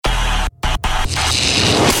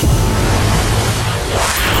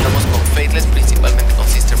Estamos con Faithless, principalmente con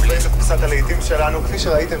Sister Bliss. קבוצת הלהיטים שלנו, כפי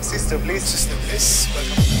שראיתם, Sister Bliss. Sister Bliss,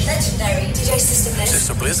 Legendary DJ Sister Bliss.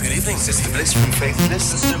 Sister Bliss, good evening. Sister Bliss from Faithless.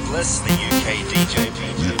 Sister Bliss, the UK DJ.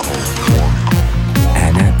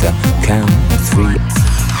 And at the count of 3,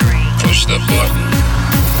 push the button.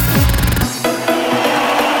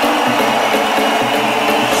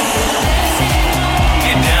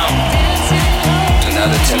 Get down. Do not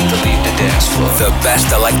attempt to leave the dance floor. the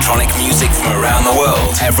best electronic music from around the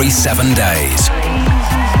world every 7 days.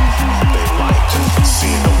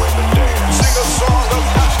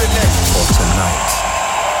 For tonight,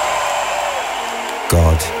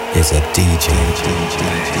 God is a DJ.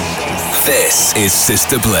 This is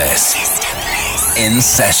Sister Bliss. In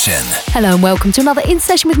session. Hello and welcome to another In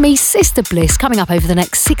Session with me, Sister Bliss. Coming up over the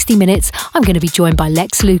next 60 minutes, I'm going to be joined by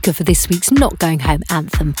Lex Luker for this week's Not Going Home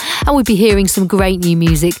anthem. And we'll be hearing some great new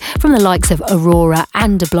music from the likes of Aurora,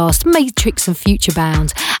 Anderblast, Matrix and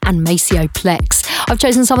Futurebound, and Maceo Plex. I've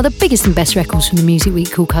chosen some of the biggest and best records from the Music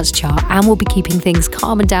Week Cool Cuts chart, and we'll be keeping things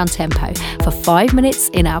calm and down tempo for 5 minutes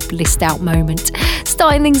in our blissed out moment.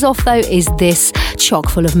 Starting things off though is this, chock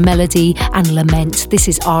full of melody and lament. This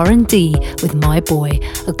is R&D with My Boy,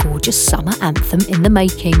 a gorgeous summer anthem in the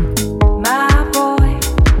making. My boy,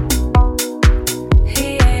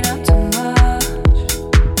 he ain't up to much.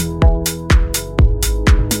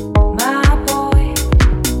 My boy,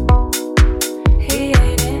 he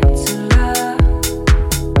ain't into love.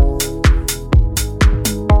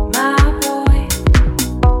 My boy,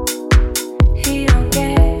 he don't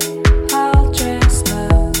get all dressed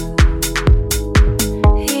up.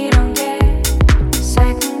 He don't get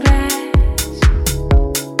second glance.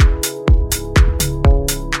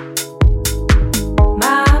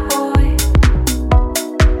 My boy,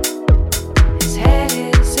 his head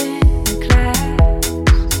is in the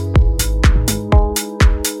clouds.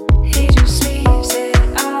 He just leaves it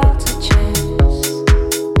all to chance.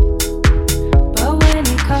 But when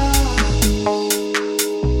he calls,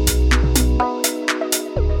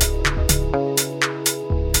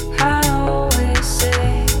 I always say,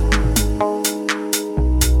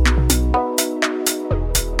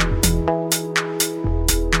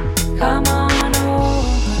 come on over.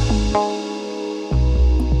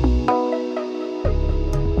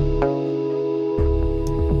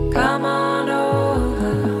 Come on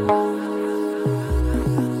over.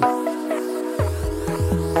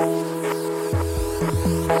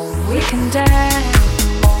 We can dance.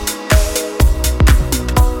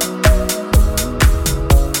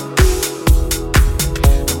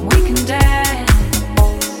 We can dance.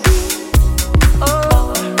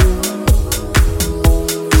 Oh.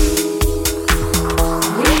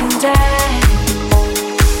 We can dance.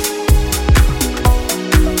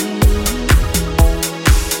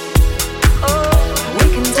 Oh, we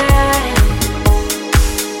can dance.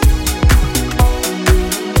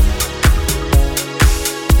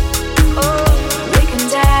 Oh, we can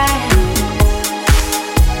dance.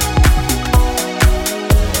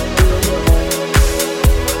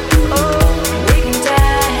 Oh, we can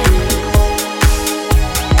dance.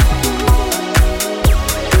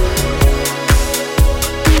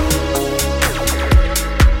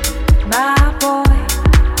 My boy,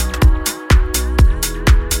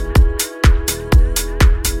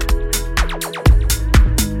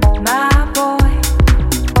 my boy,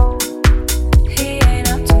 he ain't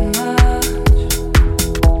up to much.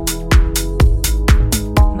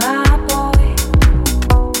 My boy,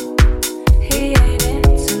 he ain't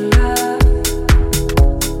into love.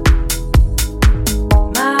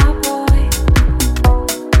 My boy,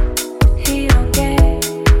 he don't get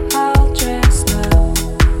all dressed up.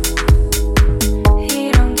 He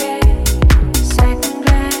don't get second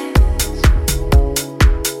glance.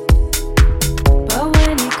 But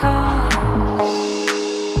when he calls,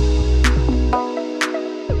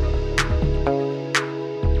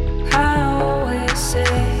 I always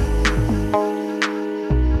say,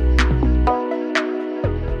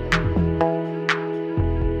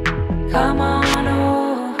 come on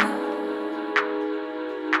over.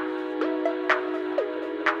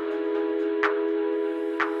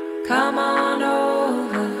 Come on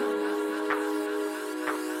over.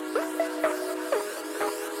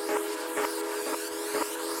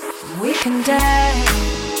 We can dance.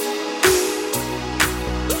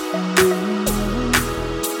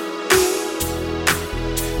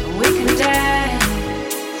 We can dance.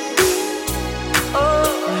 Oh.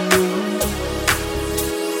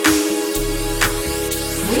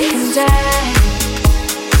 We can dance.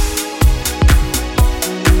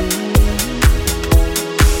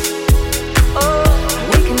 Oh,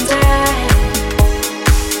 we can dance.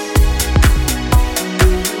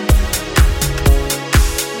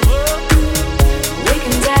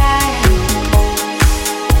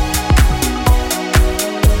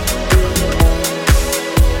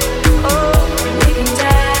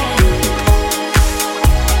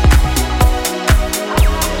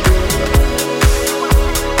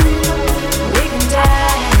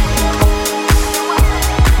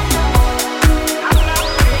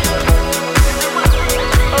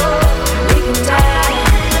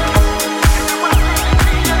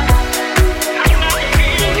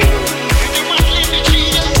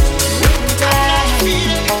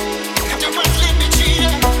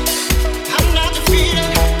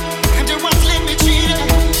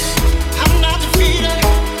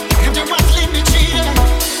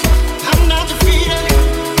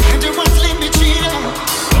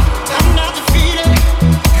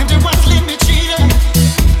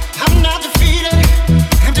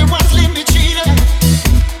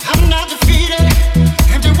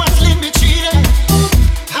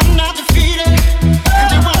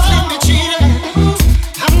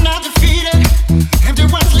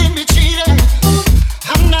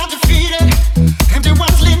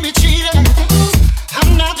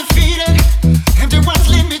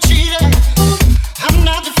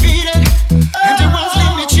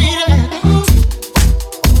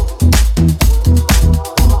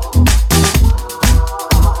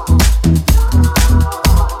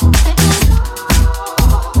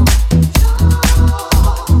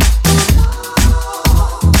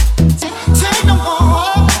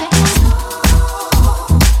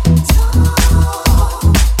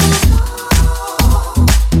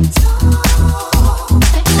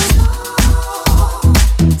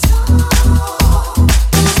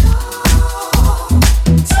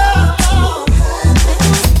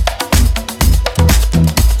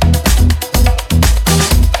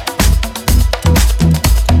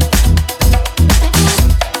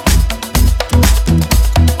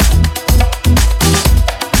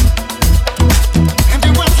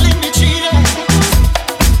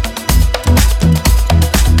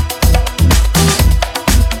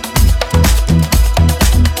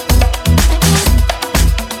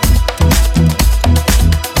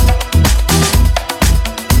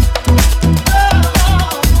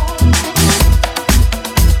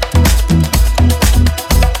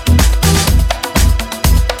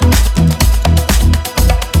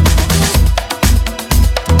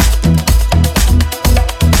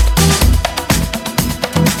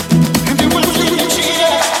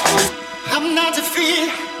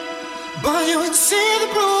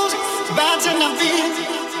 pretend I'm being.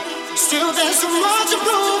 Still there's so much to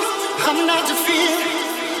prove. I'm not defeated.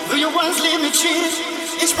 Though your words leave me cheated.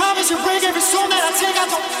 Each promise you break, every soul that I take, I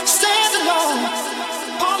don't stand alone.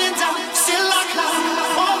 Falling down, still I climb.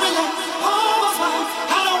 Won't relent, overflow.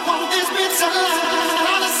 I don't want this bitter life.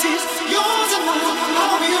 Analysis, yours and mine. I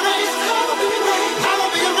won't be erased. I won't be erased. I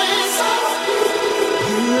won't be erased.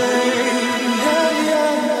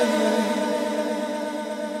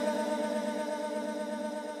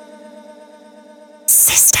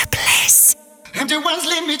 Sister Bliss. Empty ones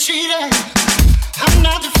leave me cheated. I'm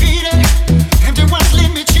not defeated. Empty ones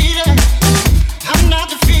leave me cheated. I'm not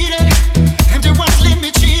defeated. Empty ones leave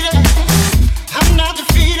me cheated. I'm not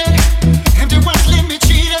defeated. Empty ones leave me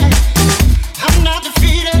cheated. I'm not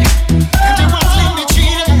defeated. Empty ones leave me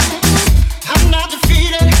cheated. I'm not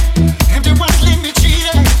defeated. Empty ones leave me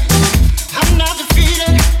cheated. I'm not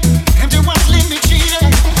defeated. Empty ones leave me cheated.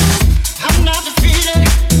 I'm not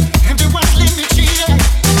defeated. Empty ones leave me cheated.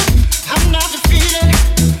 I'm not defeated. Empty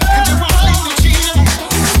ones leave me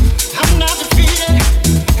cheated. I'm not defeated.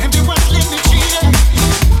 Empty ones leave me cheated.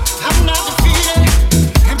 I'm not defeated.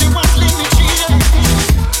 Empty ones leave me cheated.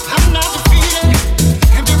 I'm not defeated.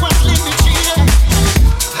 Empty ones leave me cheated.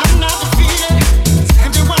 I'm not defeated.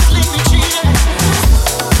 Empty ones leave me cheated.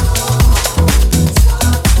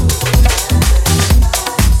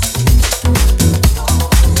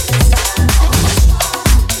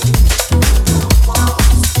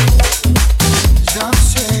 Just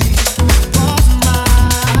say what's mine.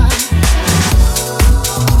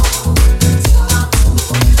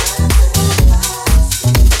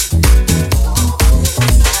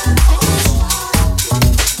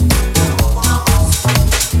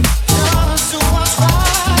 Just do what's right.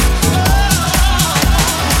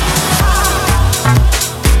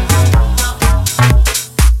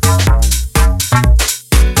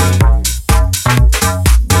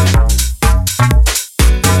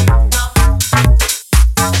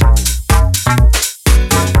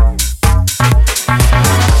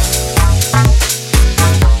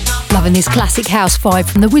 Loving this classic house vibe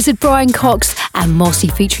from the Wizard Brian Cox and Mossy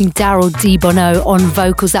featuring Daryl Di Bono on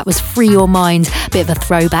vocals. That was Free Your Mind, bit of a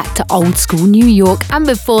throwback to old school New York. And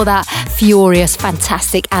before that, Furious,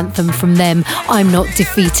 fantastic anthem from them, I'm Not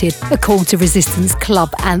Defeated, a call to resistance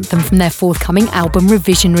club anthem from their forthcoming album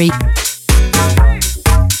Revisionary.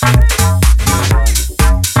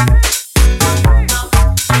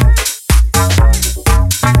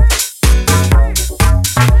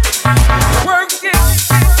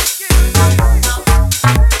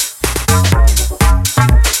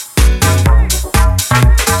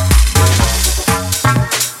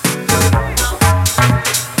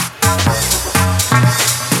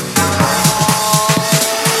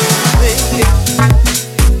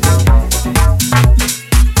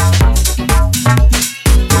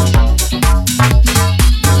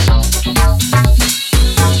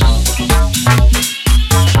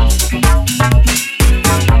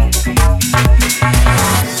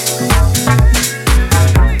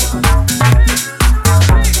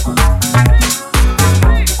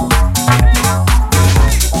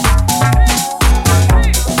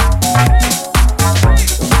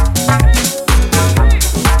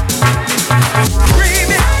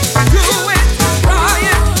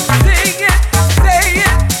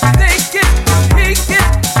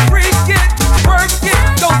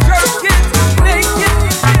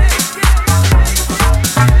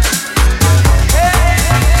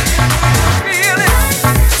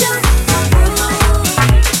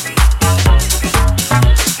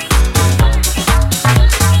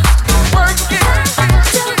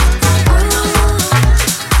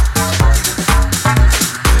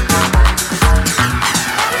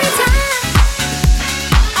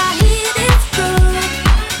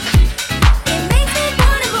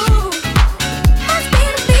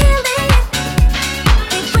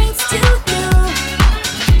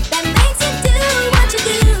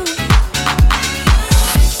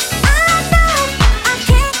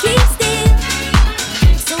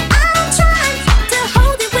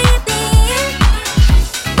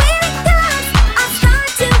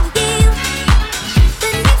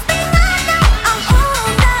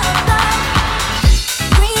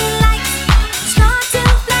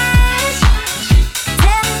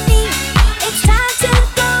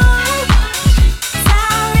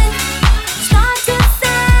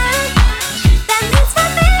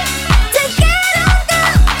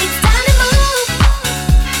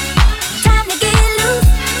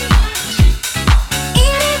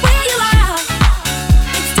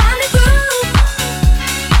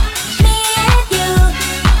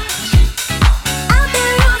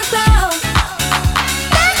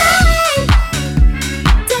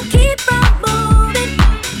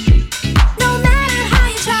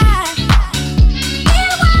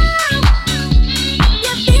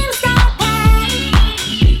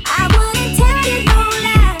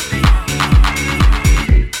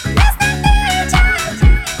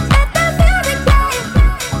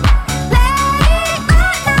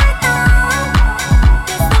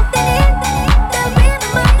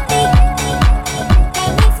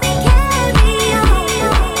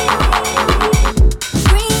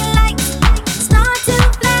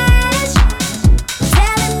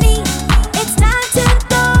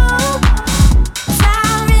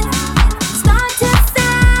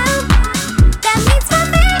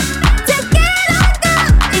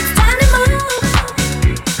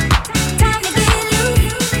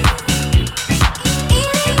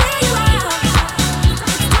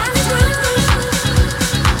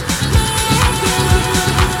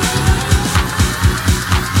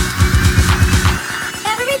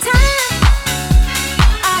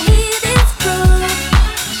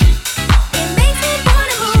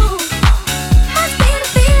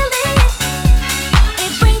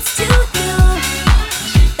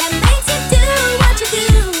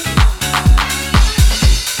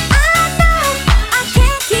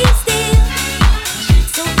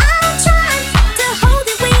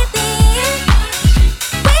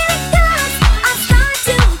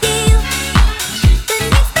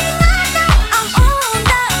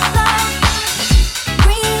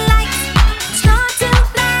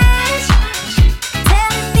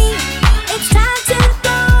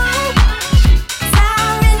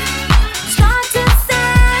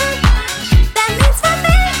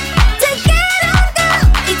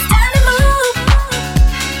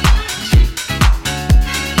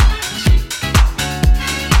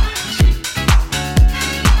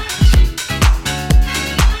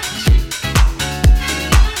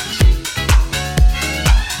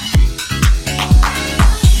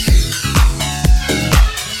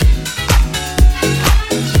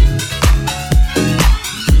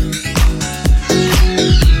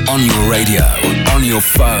 radio, on your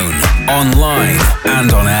phone, online,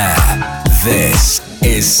 and on air. This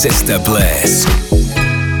is Sister Bliss.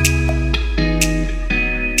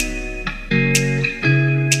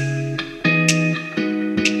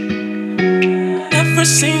 Every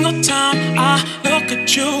single time I look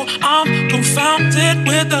at you, I'm confounded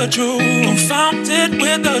with the truth, confounded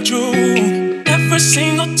with the truth. Every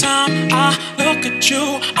single time I look at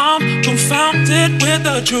you, I'm confounded with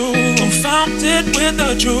the truth, confounded with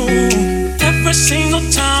the truth. Every single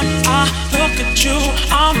time I look at you,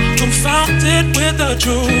 I'm confounded with the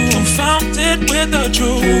truth, confounded with the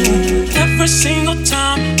truth. Every single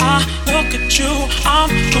time I look at you, I'm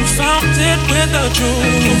confounded with the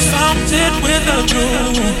truth, confounded with the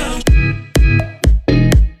truth.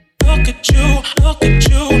 Look at you,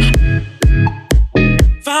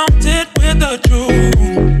 founded with the truth.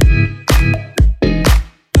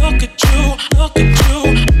 Look at you,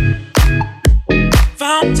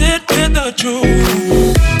 founded with the truth.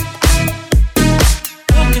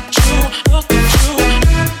 Look at you,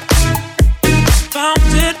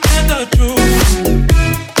 founded with the truth.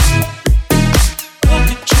 Look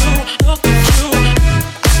at you,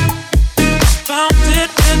 founded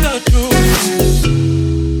with the truth.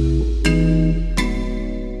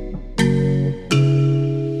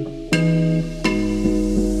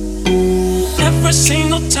 Every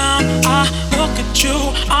single time I look at you,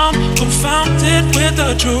 I'm confounded with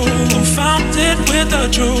the truth, confounded with the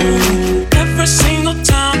truth. Every single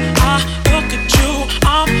time I look at you,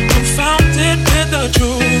 I'm confounded with the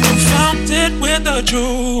truth, confounded with the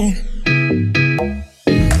truth.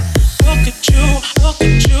 Look at you,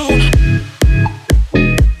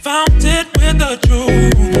 founded with the truth.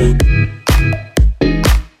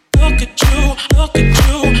 Look at you, founded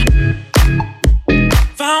with the truth.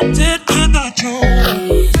 Look at you, founded with the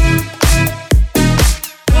truth.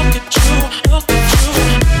 Look at you,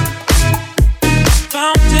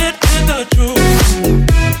 founded with the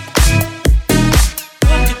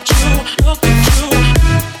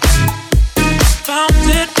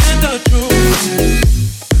truth.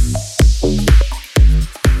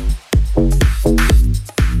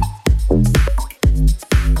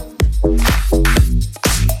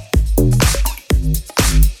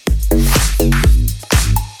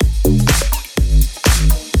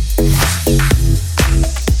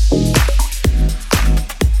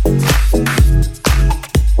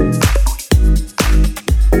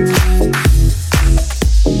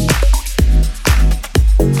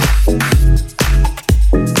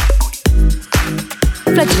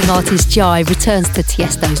 Artist Jai returns to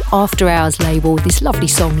Tiesto's After Hours label with this lovely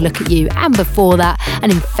song Look At You, and before that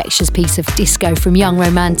an infectious piece of disco from Young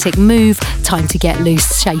Romantic, Move, Time to Get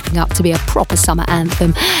Loose, shaping up to be a proper summer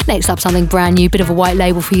anthem. Next up, something brand new, bit of a white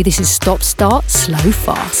label for you. This is Stop Start Slow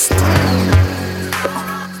Fast.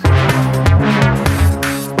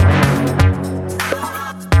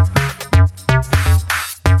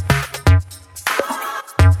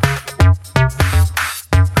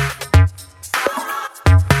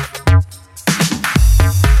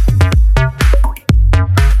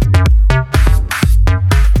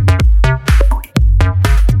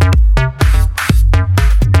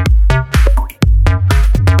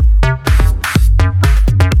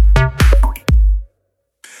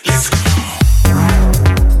 Let's go.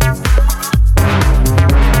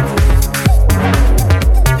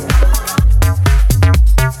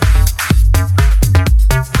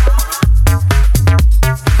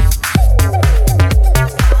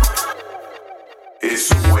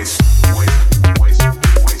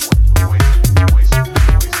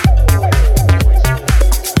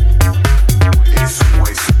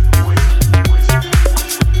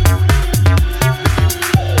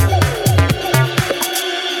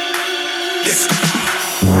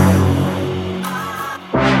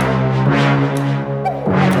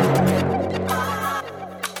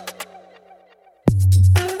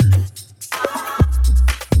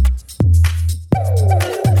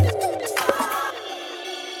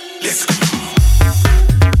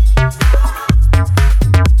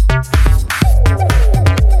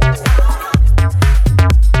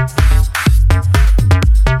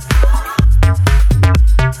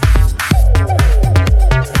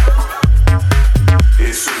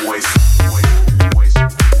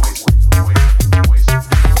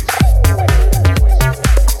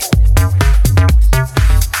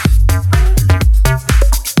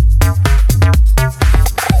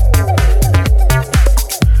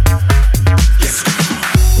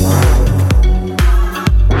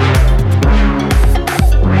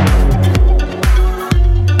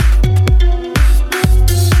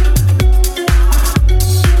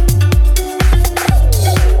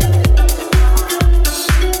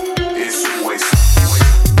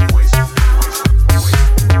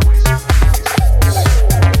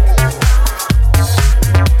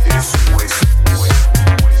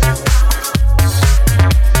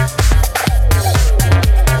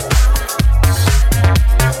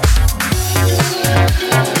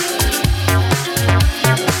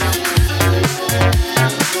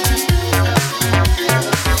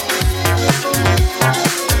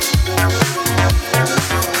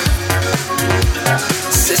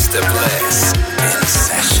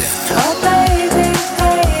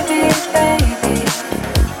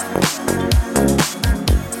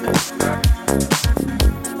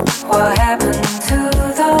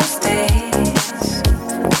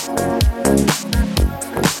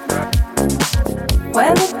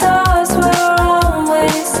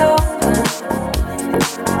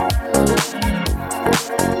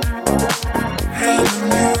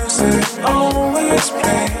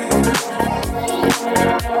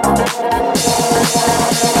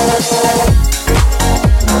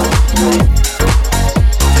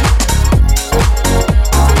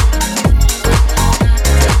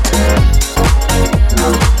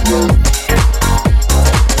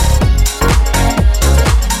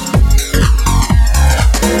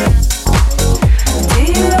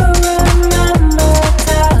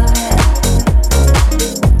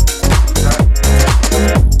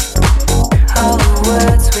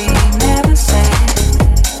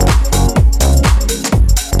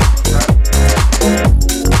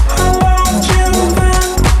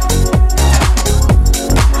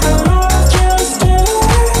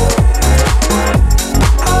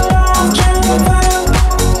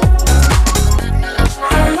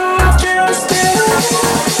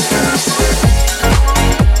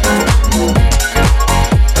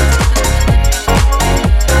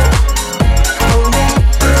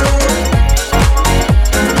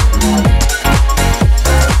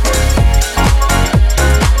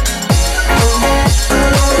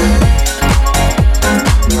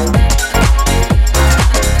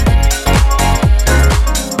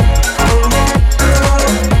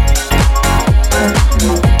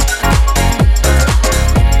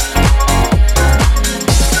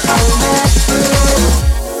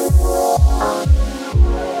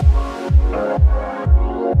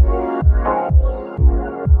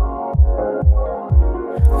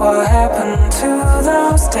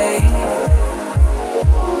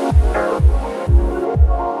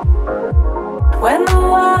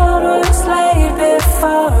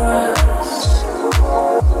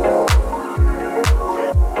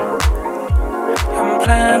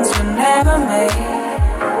 plans were never made.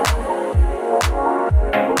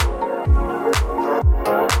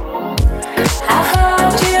 I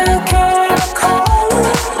heard you came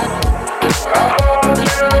calling.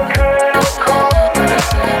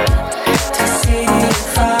 To see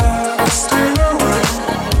if I was still around.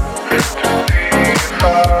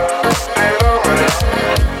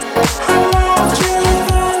 I loved you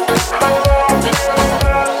then. I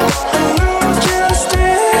loved you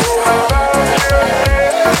still.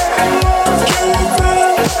 I loved you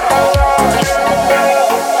then.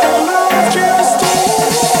 I loved you still.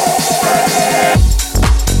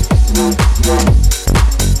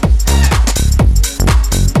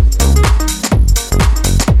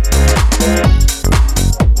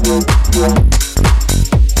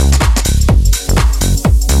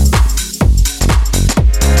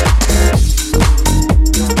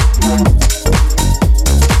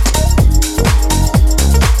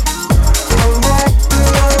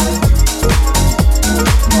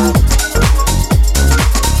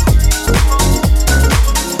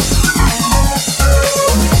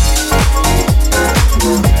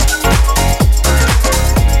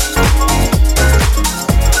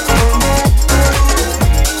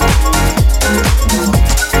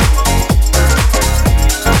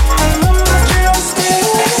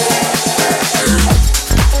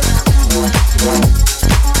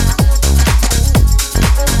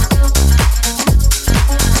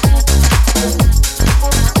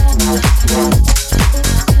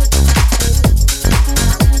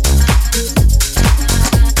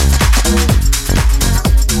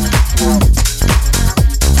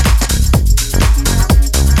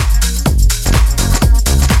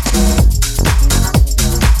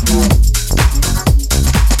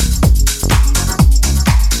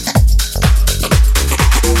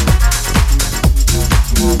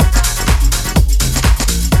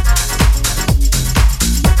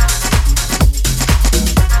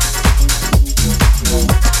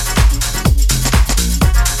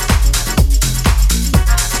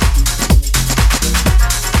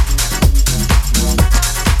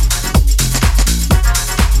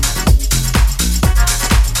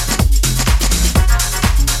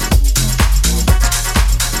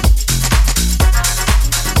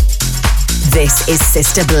 This is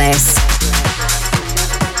Sister Bliss.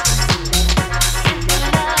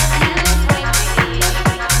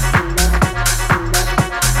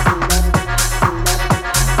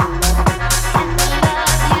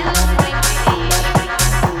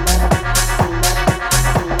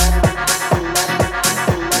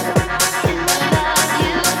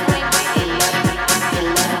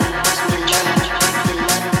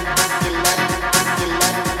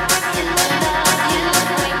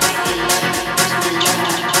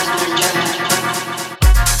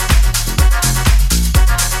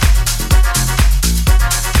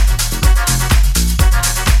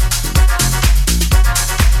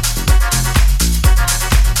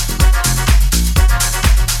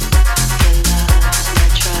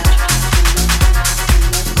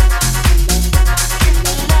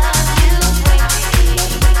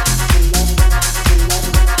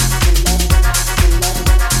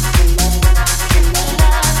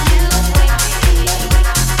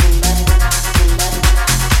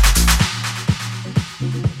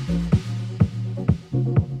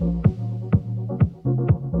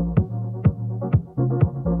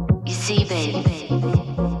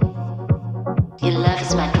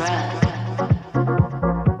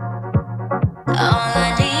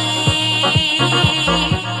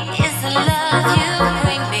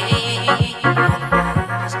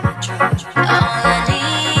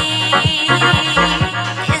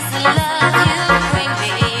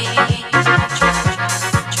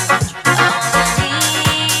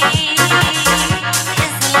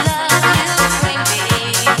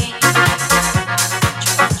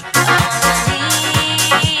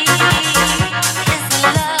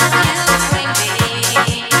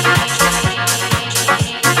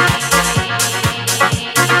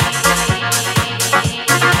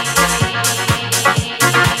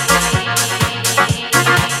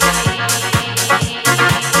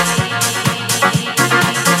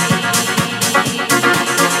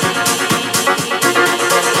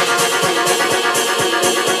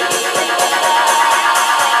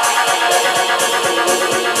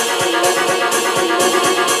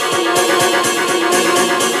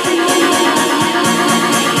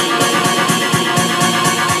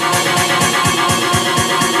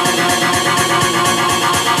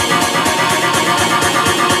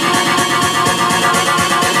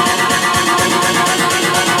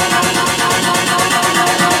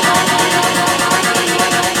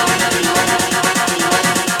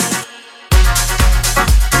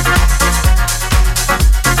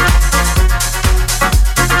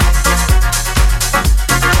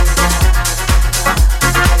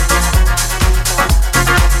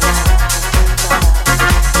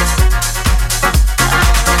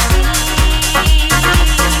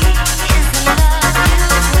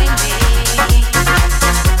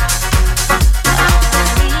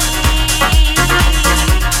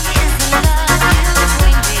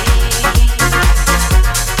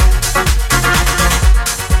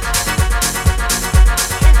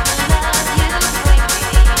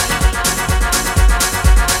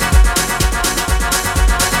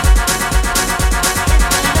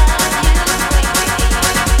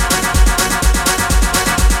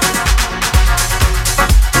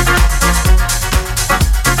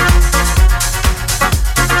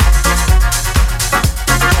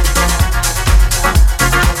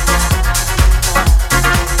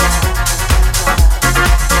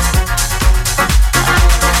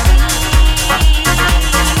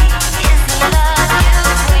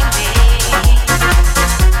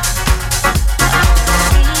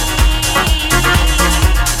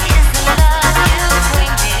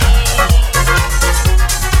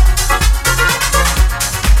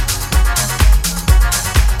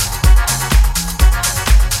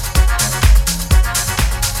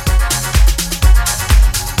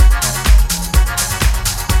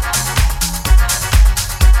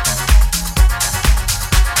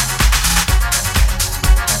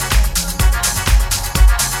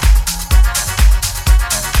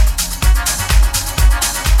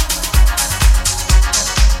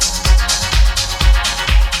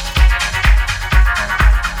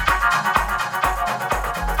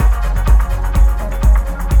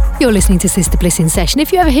 You're listening to Sister Bliss in Session.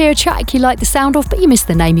 If you ever hear a track you like the sound of but you missed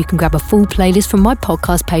the name, you can grab a full playlist from my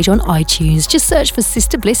podcast page on iTunes. Just search for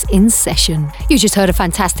Sister Bliss in Session. You just heard a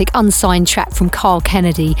fantastic unsigned track from Carl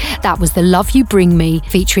Kennedy. That was The Love You Bring Me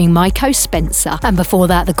featuring Maiko Spencer. And before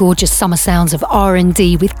that, the gorgeous summer sounds of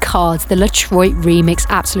R&D with Cards, the Latroit remix.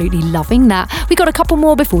 Absolutely loving that. We got a couple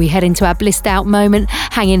more before we head into our blissed out moment.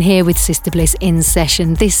 Hang in here with Sister Bliss in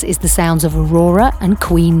Session. This is the sounds of Aurora and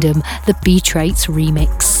Queendom, the B-Traits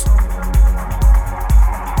remix.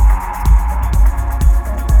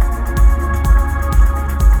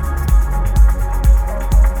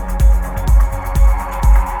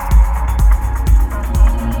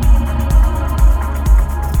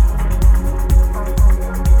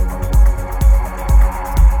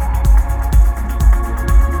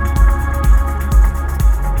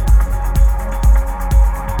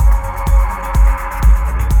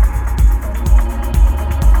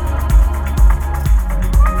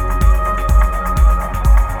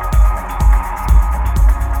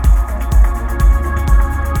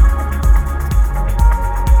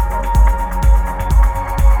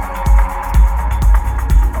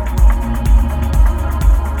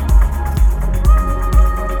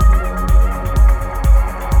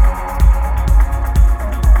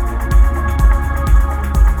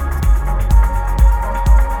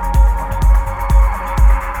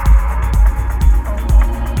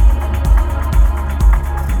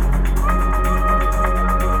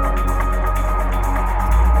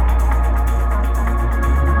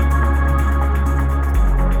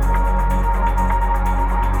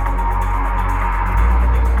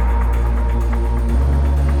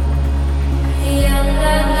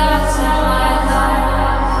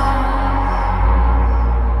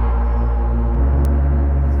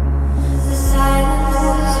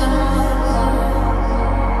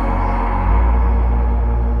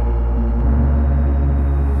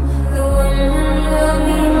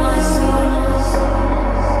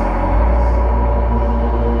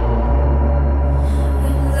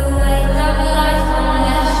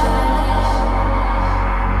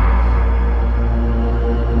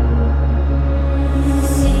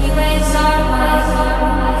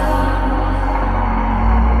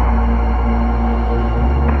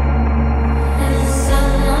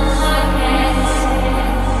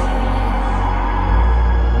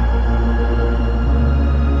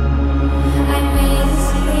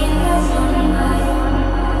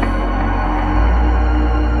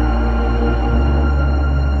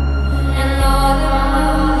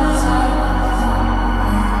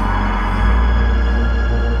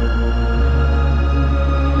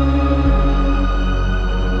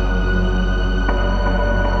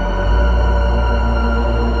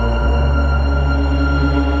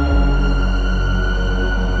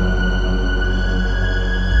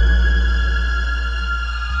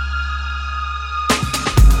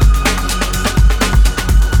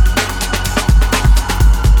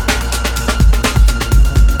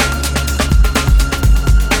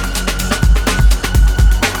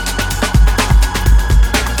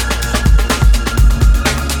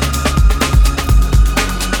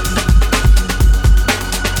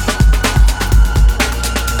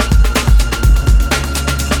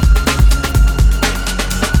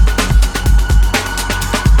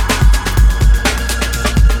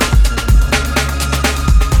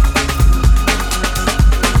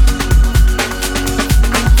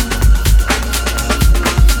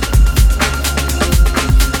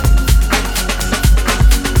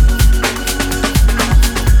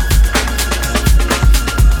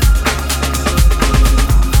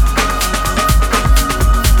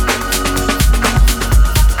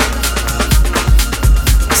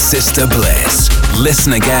 Sister Bliss.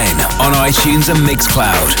 Listen again on iTunes and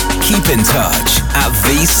Mixcloud. Keep in touch at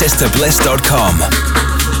thesisterbliss.com.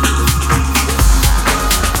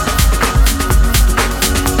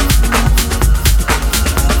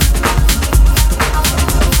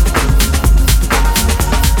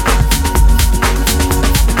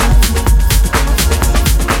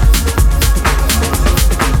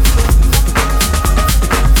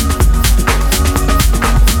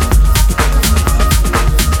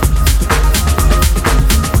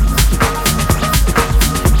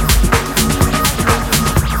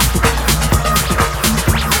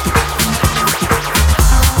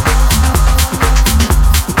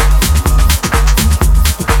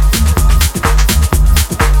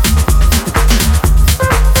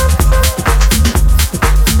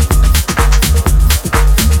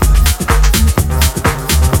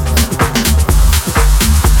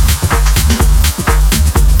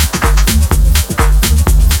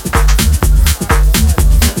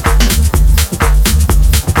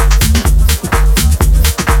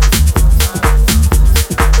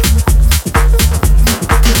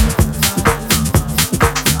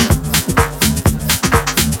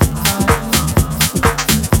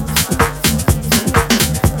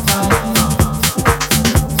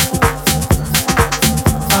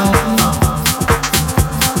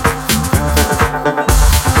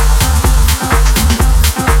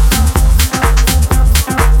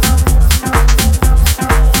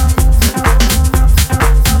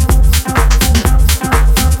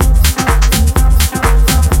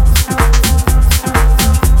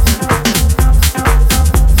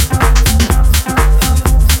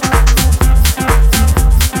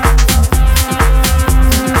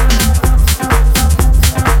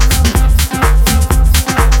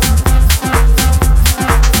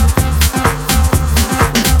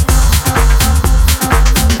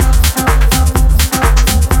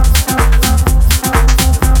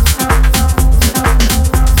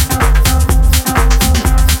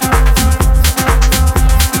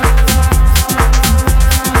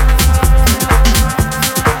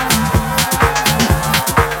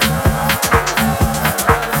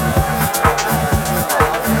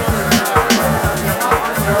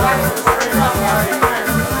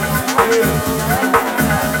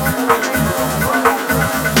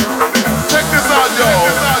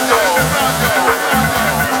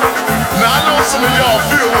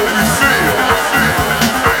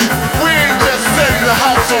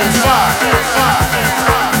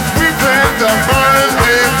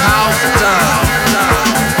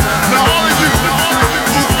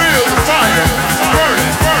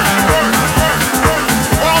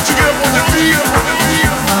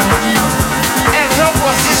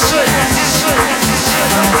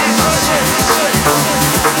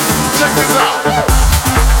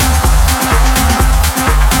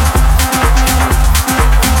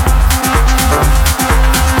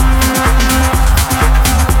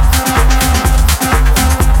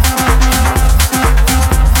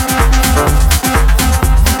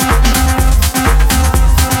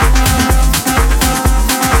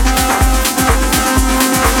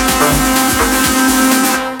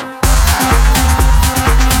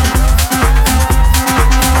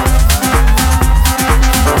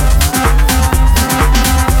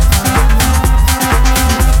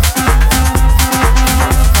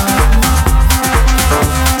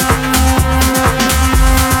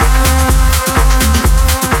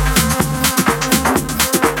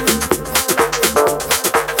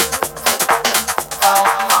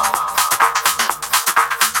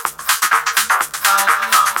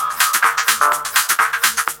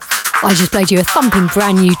 I just played you a thumping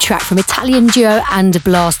brand new track from Italian duo And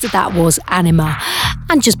Blast. That was Anima.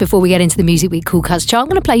 And just before we get into the Music Week Cool Cuts chart, I'm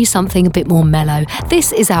going to play you something a bit more mellow.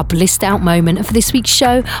 This is our blissed out moment, and for this week's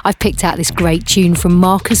show, I've picked out this great tune from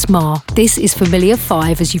Marcus Marr. This is Familiar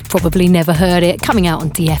 5, as you've probably never heard it, coming out on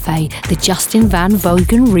DFA, the Justin Van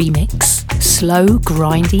Vogen remix. Slow,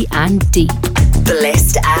 grindy and deep.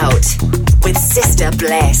 Blissed Out with Sister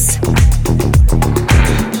Bliss.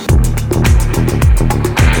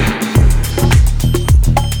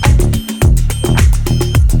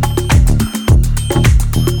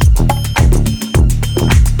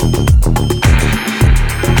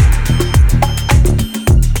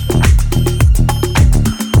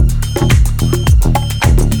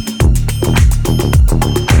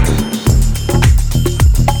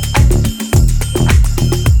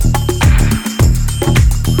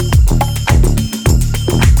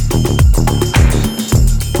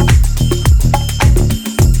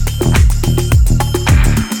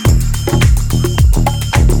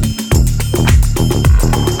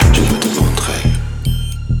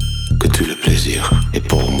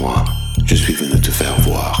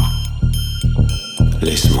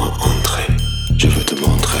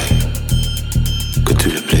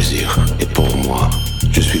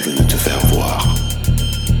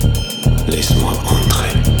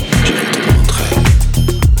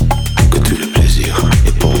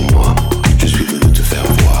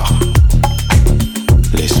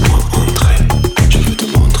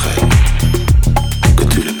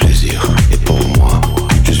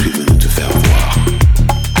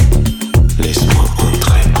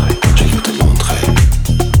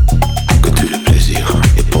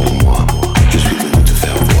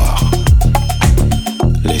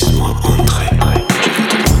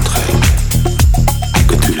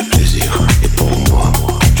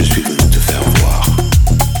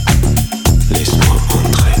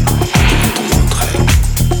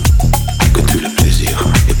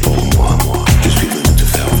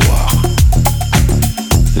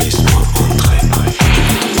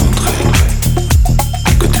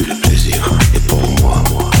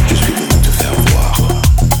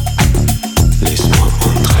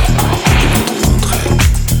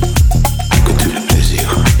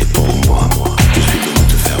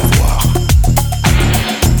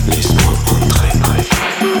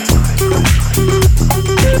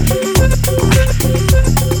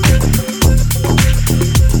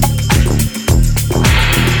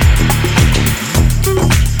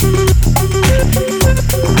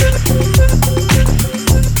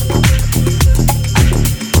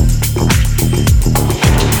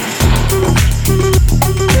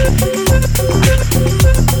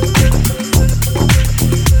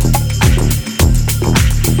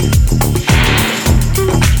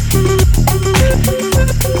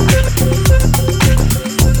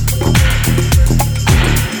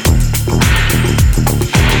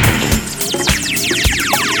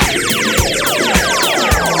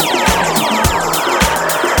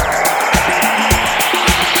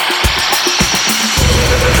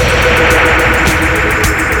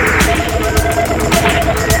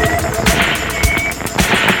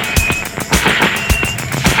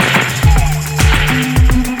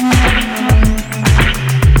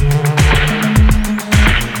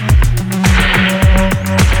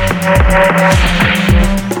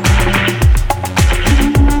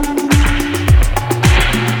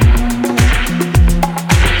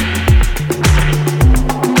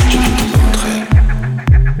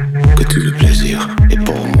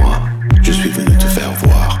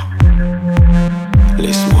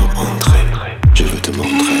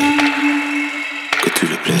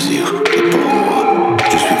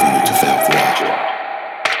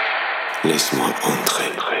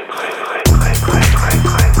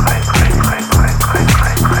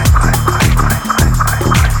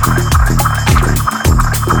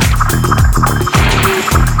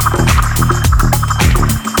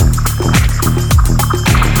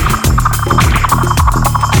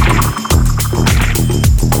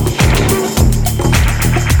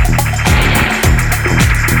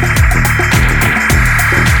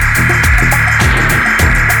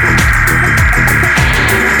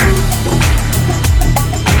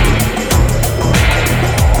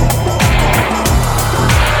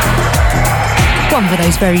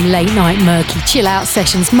 very late night murky chill out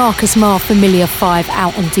sessions. Marcus Marr, Familiar 5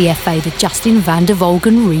 out on DFA, the Justin van der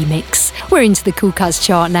Volgen remix. We're into the Cool Cuts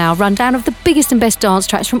chart now. Rundown of the biggest and best dance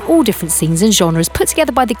tracks from all different scenes and genres, put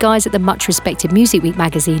together by the guys at the much respected Music Week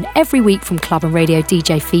magazine every week from club and radio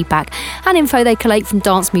DJ feedback and info they collate from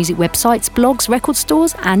dance music websites, blogs, record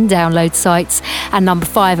stores and download sites. And number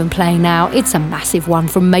 5 and playing now, it's a massive one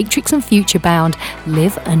from Matrix and Futurebound,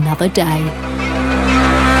 Live Another Day.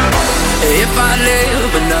 If I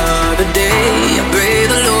live another day, I pray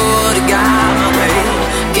the Lord to guide my way.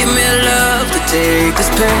 Give me love to take this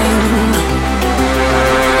pain.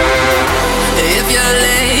 If you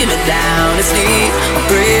lay me down to sleep, I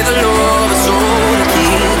pray the Lord my soul to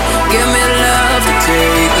keep. Give me love to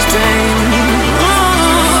take this pain.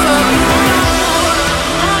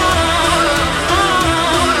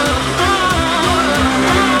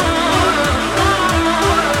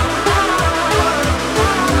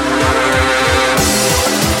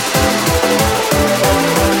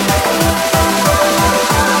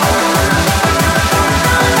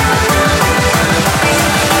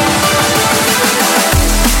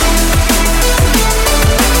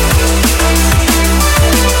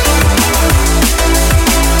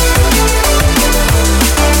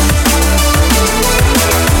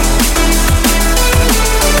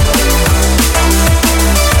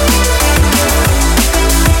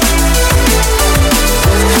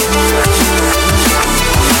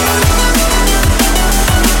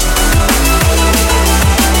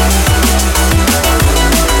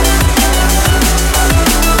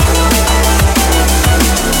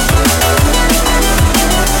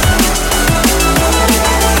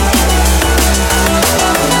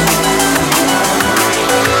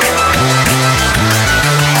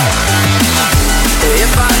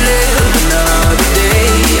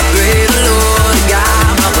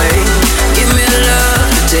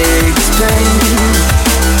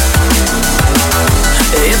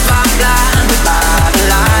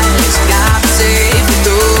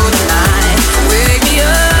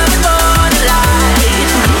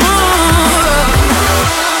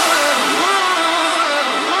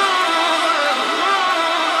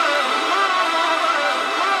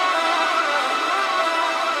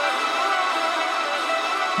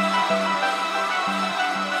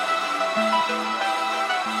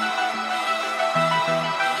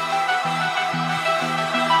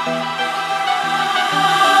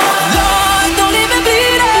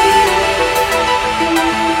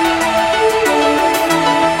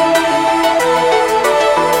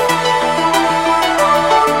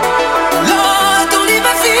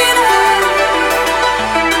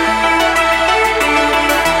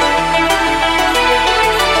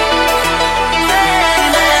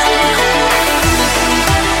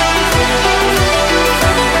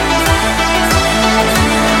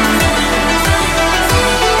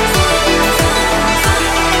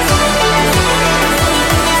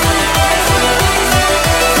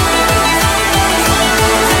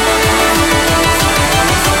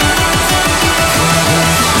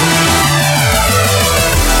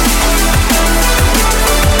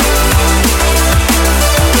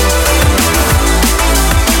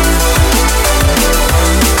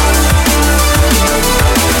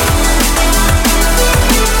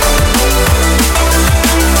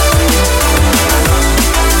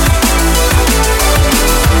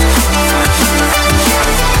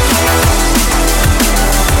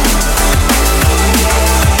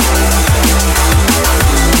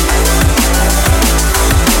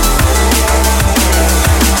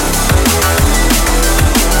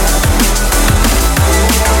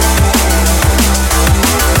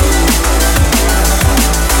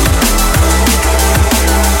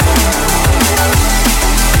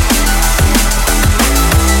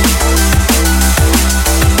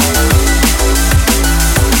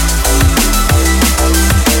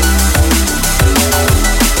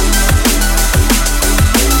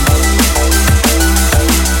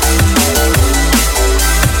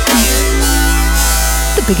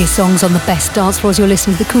 Biggest songs on the best dance floors. You're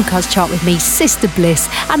listening to the Cool Cuts chart with me, Sister Bliss.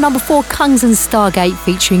 At number 4, Kungs and Stargate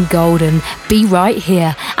featuring Golden, Be Right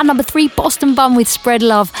Here. At number 3, Boston Bun with Spread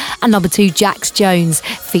Love. And number 2, Jax Jones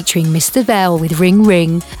featuring Mr. Bell with Ring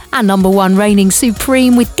Ring. And number 1, reigning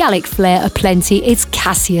supreme with Gallic Flair Aplenty, it's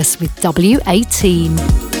Cassius with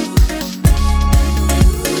W18.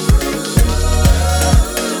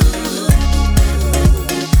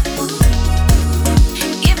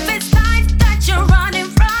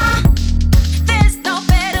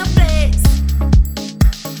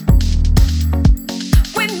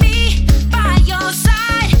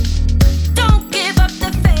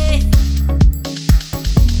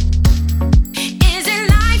 Is it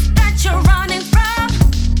life that you're running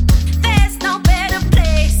from?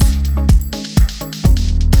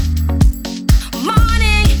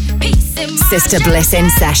 Sister Bliss in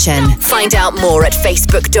session. Find out more at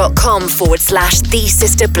facebook.com/The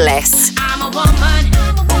Sister Bliss. I'm a woman,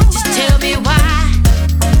 just tell me why.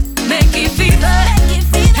 Make it fever,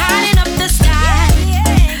 lighting up the sky.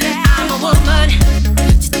 I'm a woman,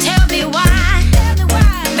 just tell me why.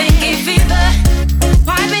 Make it fever,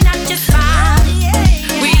 why we not just fine?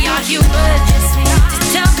 We are human, just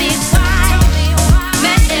tell me why.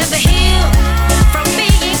 Men never heal from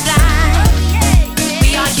being blind.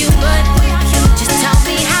 We are human, just tell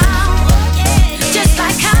me how. Just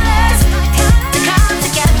like colors to come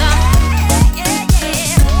together.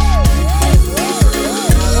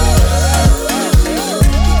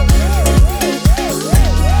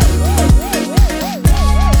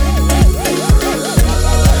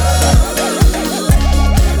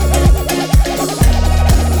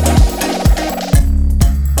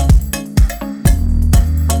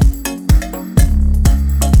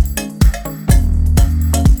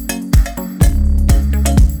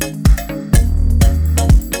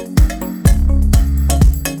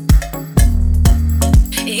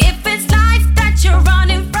 If it's life that you're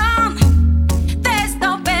running from, there's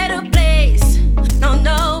no better place. No,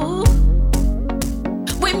 no.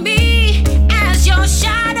 With me as your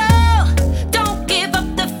shadow, don't give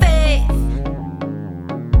up the faith.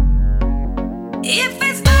 If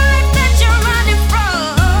it's life that you're running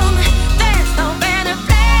from, there's no better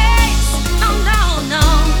place. No, no, no.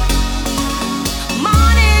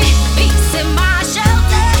 Money, peace, and my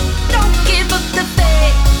shelter, don't give up the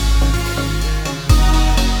faith.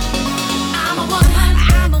 I'm a woman,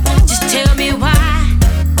 just tell me why.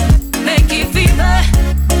 Make it fever,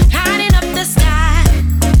 lighting up the sky.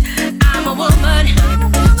 I'm a woman,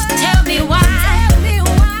 just tell me why.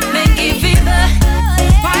 Make it fever,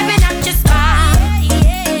 why we not just fine?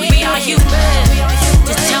 We are human,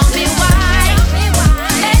 just tell me why.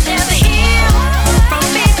 They never heal from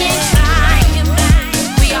being blind.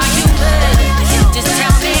 We are human, just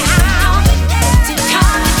tell me how to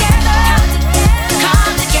come together,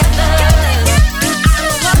 come together. I'm a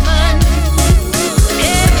woman,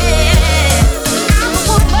 yeah, I'm a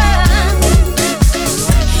woman.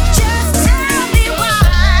 Just tell me why.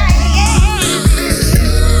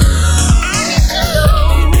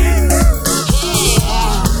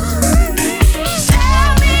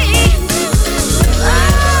 Tell me,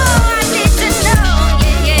 oh, I need to know,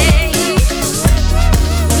 yeah, yeah.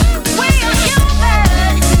 We are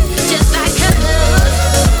human, just like colors.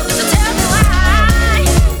 So tell me why.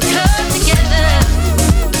 Come together.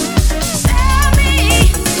 Tell me.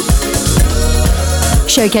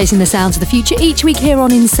 Showcasing the sounds of the future each week here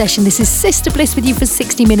on In Session. This is Sister Bliss with you for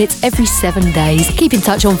 60 minutes every 7 days. Keep in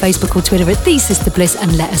touch on Facebook or Twitter at The Sister Bliss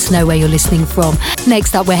and let us know where you're listening from.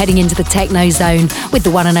 Next up, we're heading into the techno zone with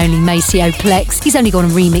the one and only Maceo Plex. He's only going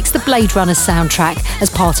to remix the Blade Runner soundtrack as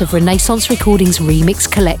part of Renaissance Recordings remix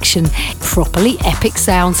collection. Properly epic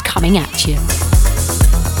sounds coming at you.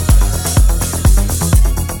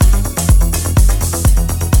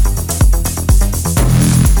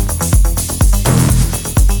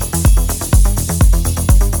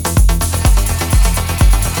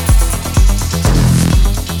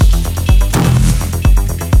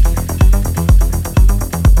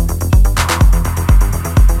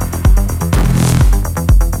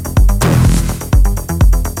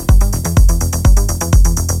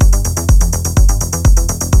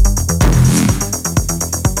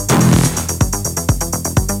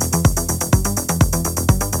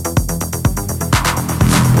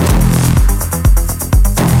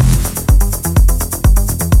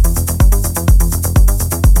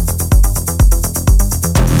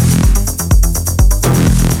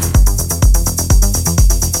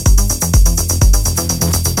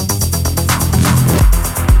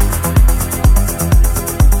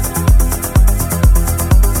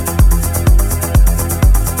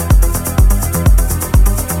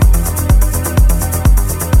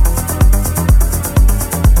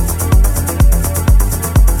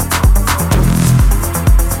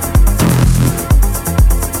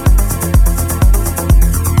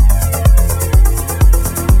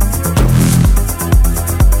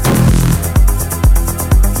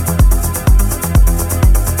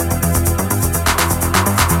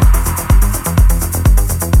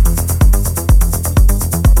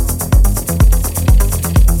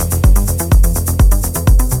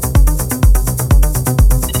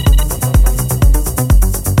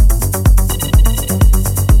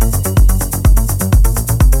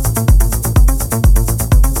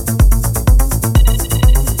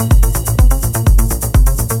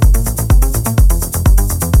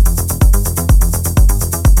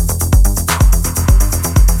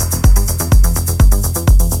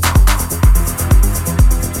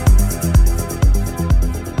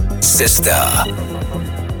 Sister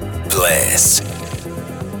Bliss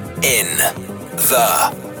in the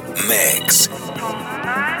mix.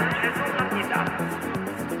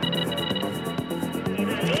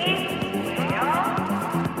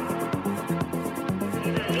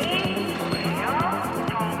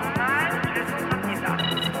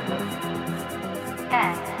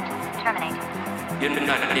 You're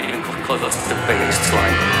not even close to the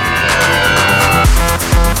baseline.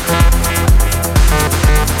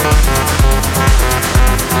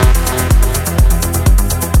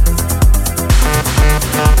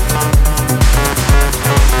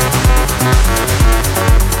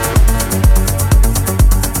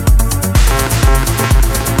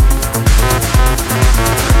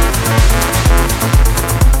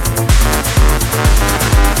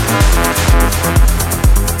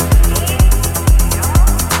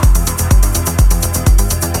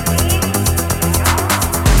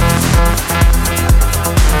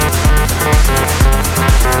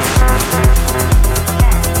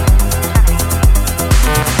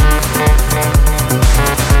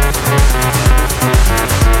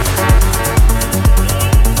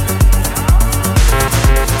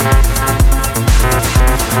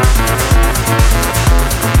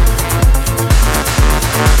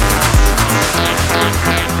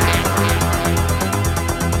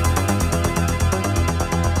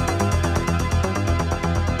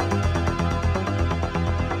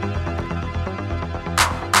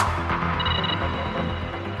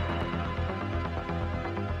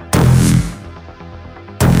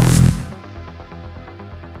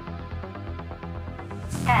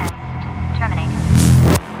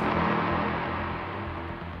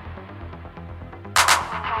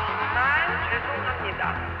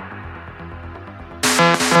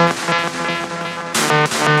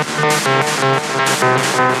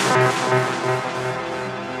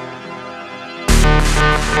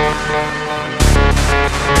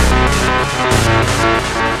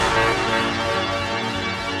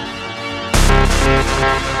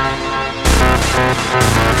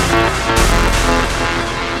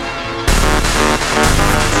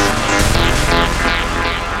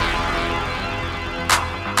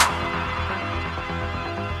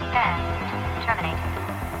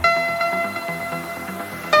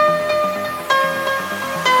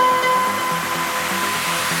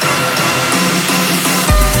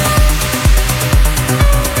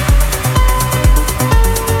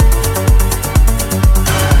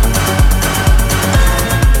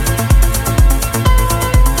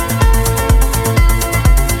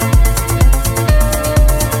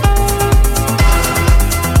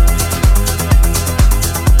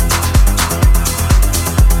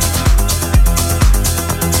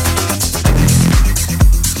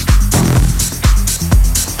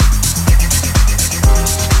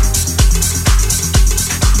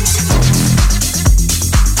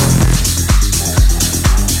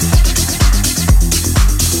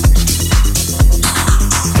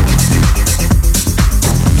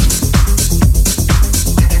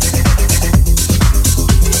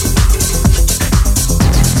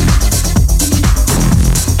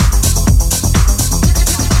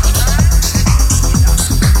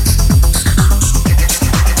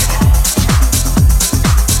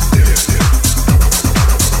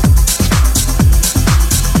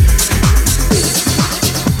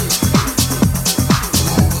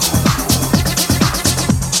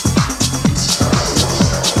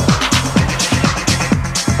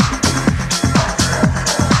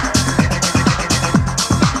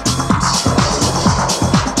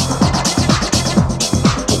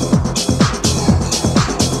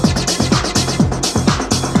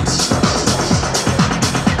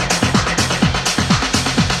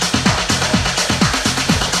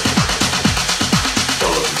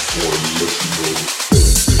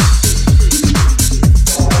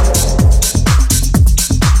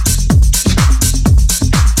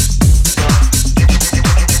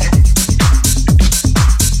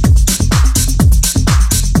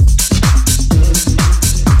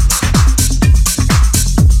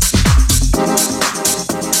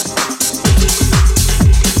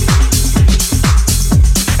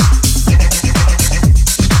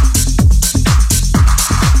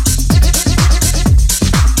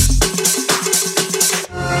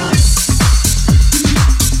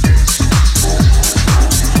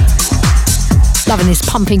 this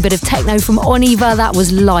pumping bit of techno from Oniva, that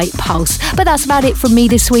was Light Pulse. But that's about it from me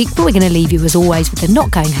this week, but we're going to leave you as always with the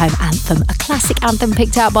Not Going Home anthem, a classic anthem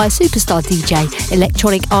picked out by a superstar DJ,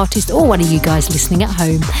 electronic artist, or one of you guys listening at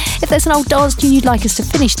home. If there's an old dance tune you'd like us to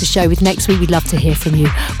finish the show with next week, we'd love to hear from you.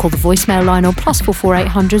 Call the voicemail line on +44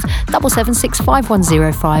 800 776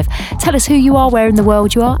 5105. Tell us who you are, where in the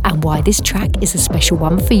world you are, and why this track is a special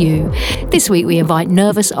one for you. This week we invite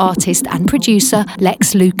nervous artist and producer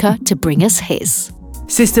Lex Luca to bring us his.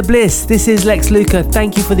 Sister Bliss, this is Lex Luca.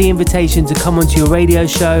 Thank you for the invitation to come onto your radio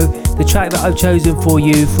show. The track that I've chosen for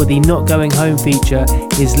you for the Not Going Home feature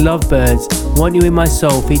is Lovebirds, Want You In My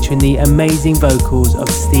Soul, featuring the amazing vocals of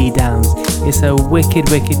Steve Downs. It's a wicked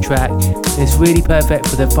track. It's really perfect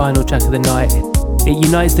for the final track of the night. It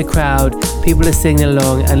unites the crowd, people are singing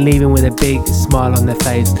along and leaving with a big smile on their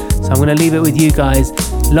face. So I'm going to leave it with you guys.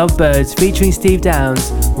 Lovebirds featuring Steve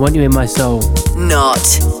Downs, Want You In My Soul. Not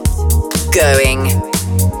going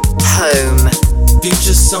home.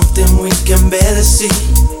 Future's something we can barely see.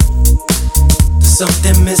 There's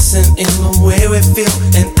something missing in the way we feel,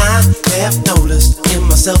 and I have noticed in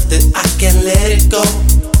myself that I can't let it go.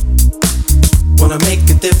 Wanna make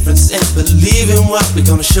a difference and believe in what we're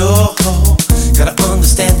gonna show. Gotta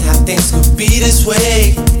understand how things could be this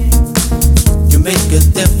way. You make a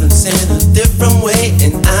difference in a different way,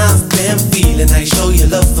 and I've been feeling how you show your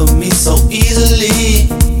love for me so easily.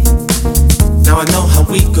 Now I know how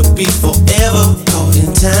we could be forever caught in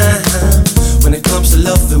time. When it comes to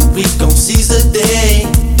love, then we gon' seize the day.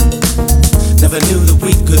 Never knew that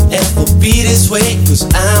we could ever be this way, 'cause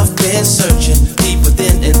I've been searching deep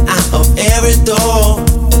within and out of every door.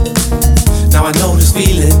 Now I know this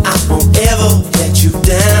feeling, I won't ever let you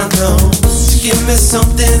down, no. So give me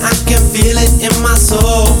something, I can feel it in my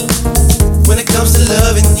soul. When it comes to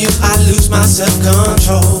loving you, I lose my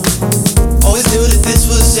self-control. Always knew that this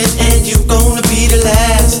was it and you gonna be the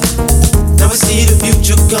last. Now we see the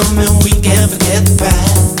future coming, we can't forget the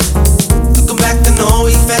past. Looking back I know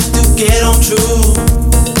we've had to get on true.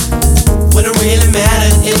 When it really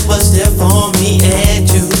mattered, it was there for me and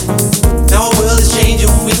you. Now our world is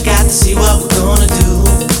changing, we got to see what we're gonna do.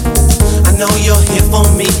 I know you're here for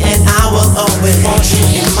me and I will always want you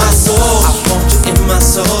in my soul. I want you in my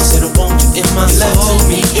soul, said I want you in my soul. Your love to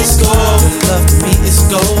me is gold, your love to me is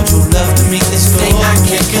gold. Your love to me is gold. Thing I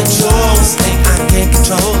can't control, this thing I can't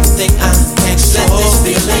control, this thing I can't control. Let this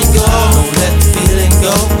feeling go, don't let the feeling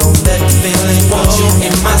go, don't let the feeling go. Want you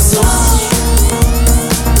in my soul.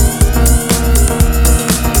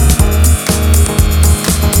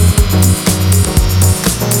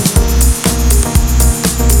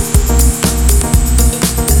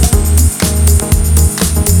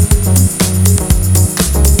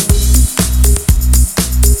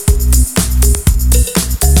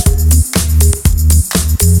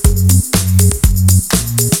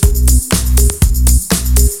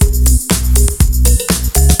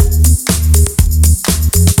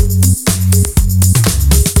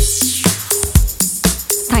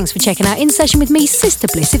 Thanks for checking out In Session with me, Sister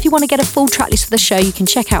Bliss. If you want to get a full track list for the show, you can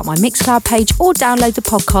check out my Mixcloud page or download the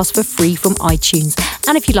podcast for free from iTunes.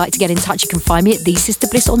 And if you'd like to get in touch, you can find me at The Sister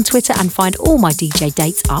Bliss on Twitter and find all my DJ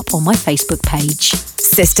dates up on my Facebook page.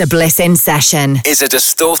 Sister Bliss In Session is a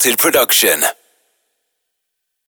Distorted production.